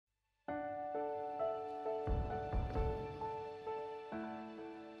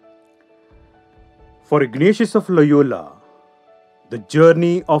For Ignatius of Loyola, the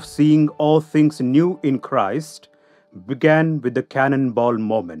journey of seeing all things new in Christ began with the cannonball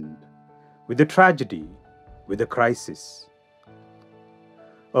moment, with a tragedy, with a crisis.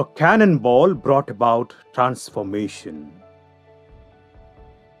 A cannonball brought about transformation.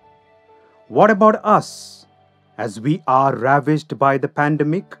 What about us as we are ravaged by the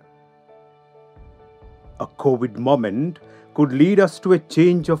pandemic? A COVID moment could lead us to a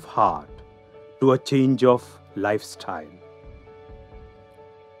change of heart, to a change of lifestyle.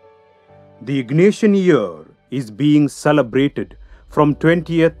 The Ignatian Year is being celebrated from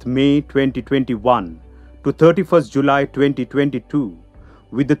 20th May 2021 to 31st July 2022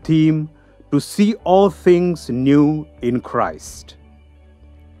 with the theme To See All Things New in Christ.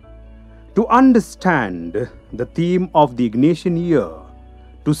 To understand the theme of the Ignatian Year,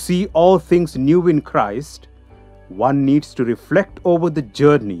 to see all things new in Christ, one needs to reflect over the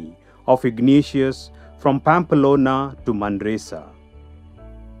journey of Ignatius from Pamplona to Manresa.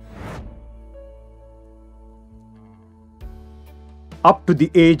 Up to the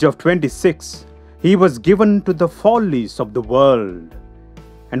age of 26, he was given to the follies of the world,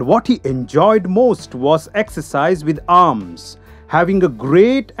 and what he enjoyed most was exercise with arms, having a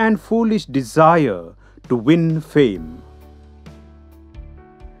great and foolish desire to win fame.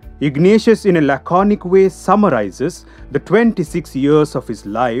 Ignatius in a laconic way summarizes the 26 years of his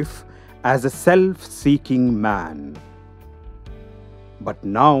life as a self-seeking man. But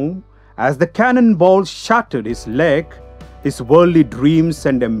now, as the cannonball shattered his leg, his worldly dreams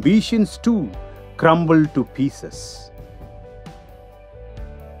and ambitions too crumbled to pieces.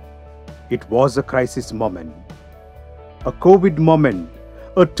 It was a crisis moment, a COVID moment,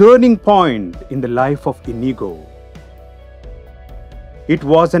 a turning point in the life of Inigo. It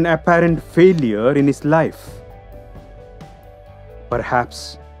was an apparent failure in his life.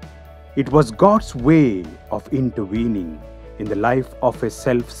 Perhaps it was God's way of intervening in the life of a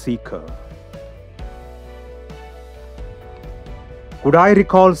self-seeker. Could I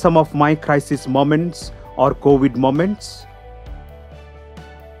recall some of my crisis moments or COVID moments?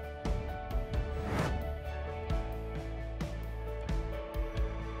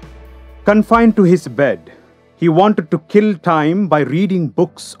 Confined to his bed, he wanted to kill time by reading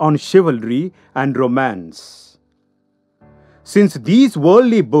books on chivalry and romance. Since these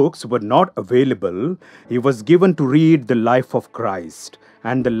worldly books were not available, he was given to read the life of Christ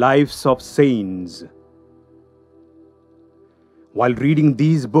and the lives of saints. While reading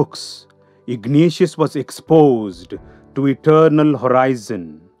these books, Ignatius was exposed to eternal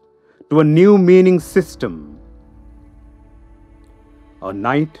horizon, to a new meaning system. A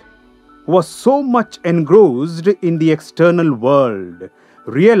knight who was so much engrossed in the external world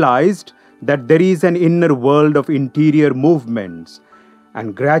realized that there is an inner world of interior movements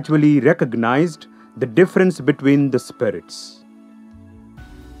and gradually recognized the difference between the spirits.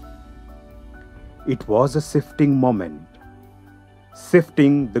 It was a sifting moment,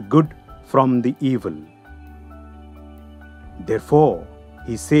 sifting the good from the evil. Therefore,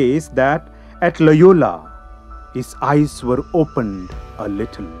 he says that at Loyola, his eyes were opened a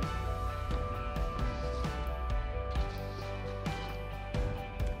little.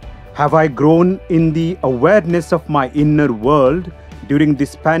 Have I grown in the awareness of my inner world during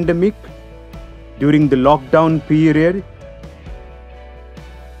this pandemic, during the lockdown period?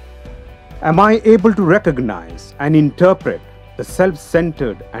 Am I able to recognize and interpret the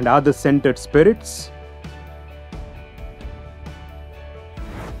self-centered and other-centered spirits?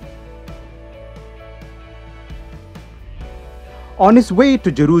 On his way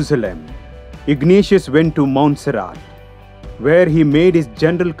to Jerusalem, Ignatius went to Montserrat, where he made his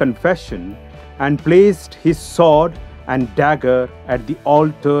general confession and placed his sword and dagger at the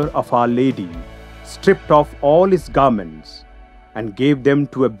altar of Our Lady, stripped off all his garments, and gave them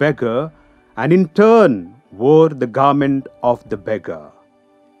to a beggar, and in turn wore the garment of the beggar.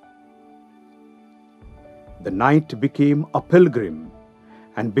 The knight became a pilgrim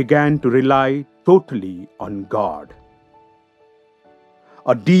and began to rely totally on God.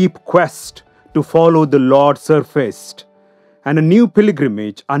 A deep quest to follow the Lord surfaced, and a new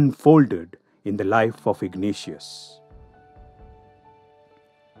pilgrimage unfolded in the life of Ignatius.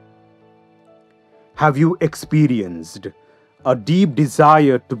 Have you experienced a deep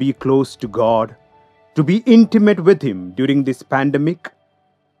desire to be close to God, to be intimate with Him during this pandemic?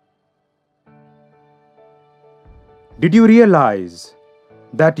 Did you realize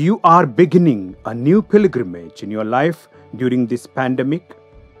that you are beginning a new pilgrimage in your life during this pandemic?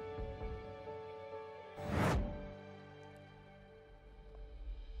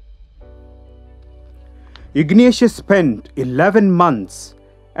 Ignatius spent 11 months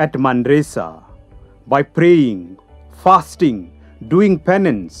at Manresa, by praying, fasting, doing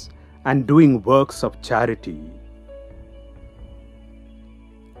penance, and doing works of charity.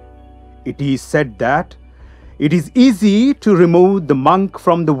 It is said that it is easy to remove the monk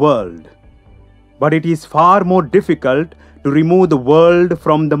from the world, but it is far more difficult to remove the world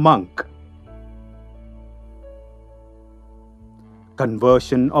from the monk.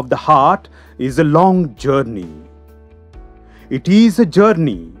 Conversion of the heart is a long journey. It is a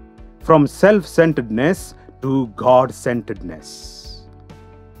journey from self-centeredness to God-centeredness.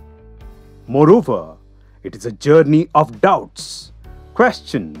 Moreover, it is a journey of doubts,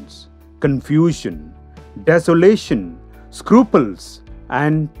 questions, confusion, desolation, scruples,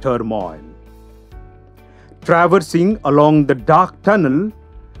 and turmoil. Traversing along the dark tunnel,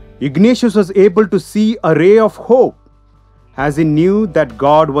 Ignatius was able to see a ray of hope, as he knew that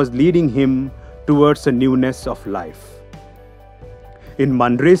God was leading him towards a newness of life. In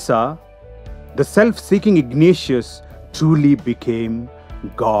Manresa, the self-seeking Ignatius truly became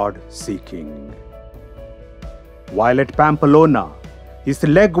God-seeking. While at Pamplona, his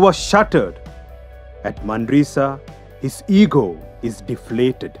leg was shattered, at Manresa, his ego is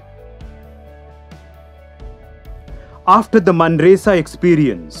deflated. After the Manresa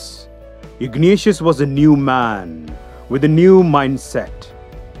experience, Ignatius was a new man with a new mindset.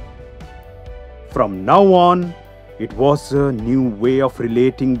 From now on, it was a new way of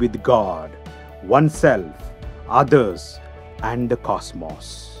relating with God, oneself, others, and the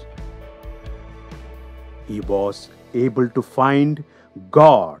cosmos. He was able to find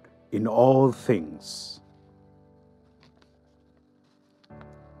God in all things.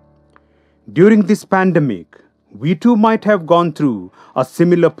 During this pandemic, we too might have gone through a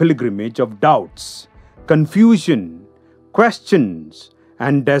similar pilgrimage of doubts, confusion, questions,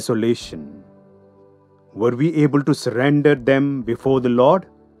 and desolation. Were we able to surrender them before the Lord?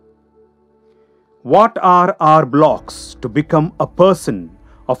 What are our blocks to become a person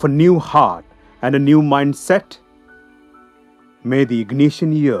of a new heart and a new mindset? May the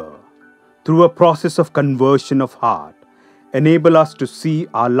Ignatian Year, through a process of conversion of heart, enable us to see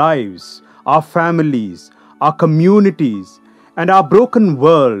our lives, our families, our communities, and our broken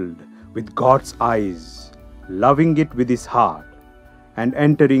world with God's eyes, loving it with His heart, and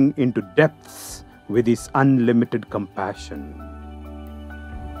entering into depths with His unlimited compassion.